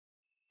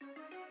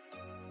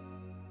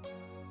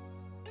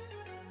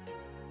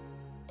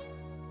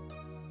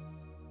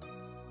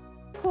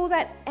pull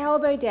that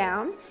elbow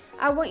down,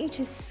 I want you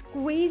to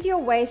squeeze your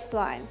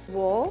waistline,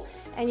 wall,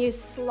 and you're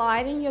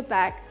sliding your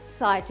back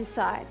side to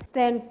side.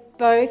 Then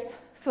both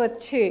for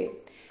 2.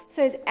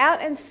 So it's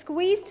out and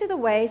squeeze to the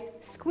waist,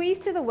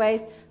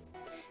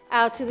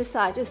 out to the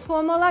side. Just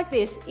 4 more like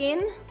this,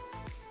 in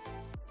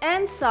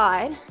and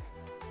side,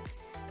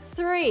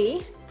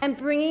 3, and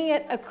bringing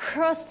it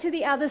across to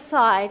the other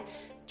side,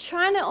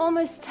 trying to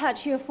almost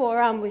touch your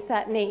forearm with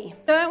that knee.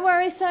 Don't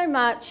worry so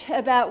much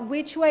about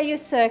which way you're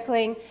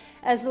circling,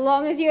 as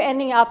long as you're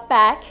ending up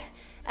back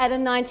at a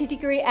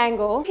 90-degree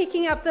angle.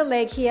 Picking up the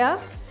leg here,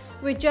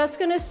 we're just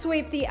gonna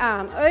sweep the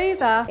arm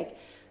over.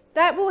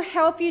 That will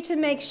help you to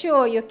make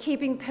sure you're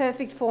keeping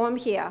perfect form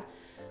here.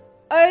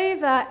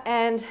 Over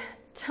and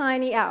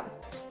tiny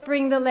up.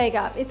 Bring the leg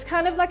up. It's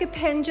kind of like a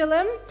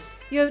pendulum.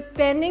 You're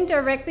bending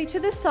directly to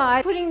the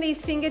side, putting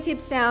these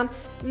fingertips down.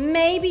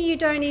 Maybe you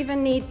don't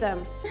even need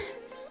them.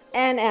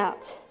 And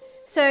out.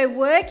 So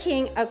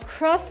working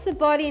across the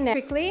body now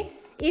quickly.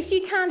 If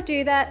you can't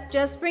do that,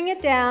 just bring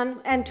it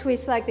down and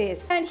twist like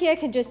this. And here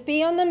can just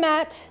be on the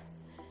mat.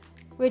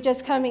 We're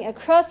just coming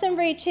across and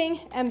reaching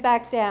and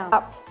back down.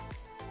 Up,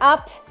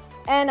 up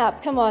and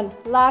up. Come on,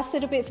 last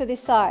little bit for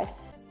this side.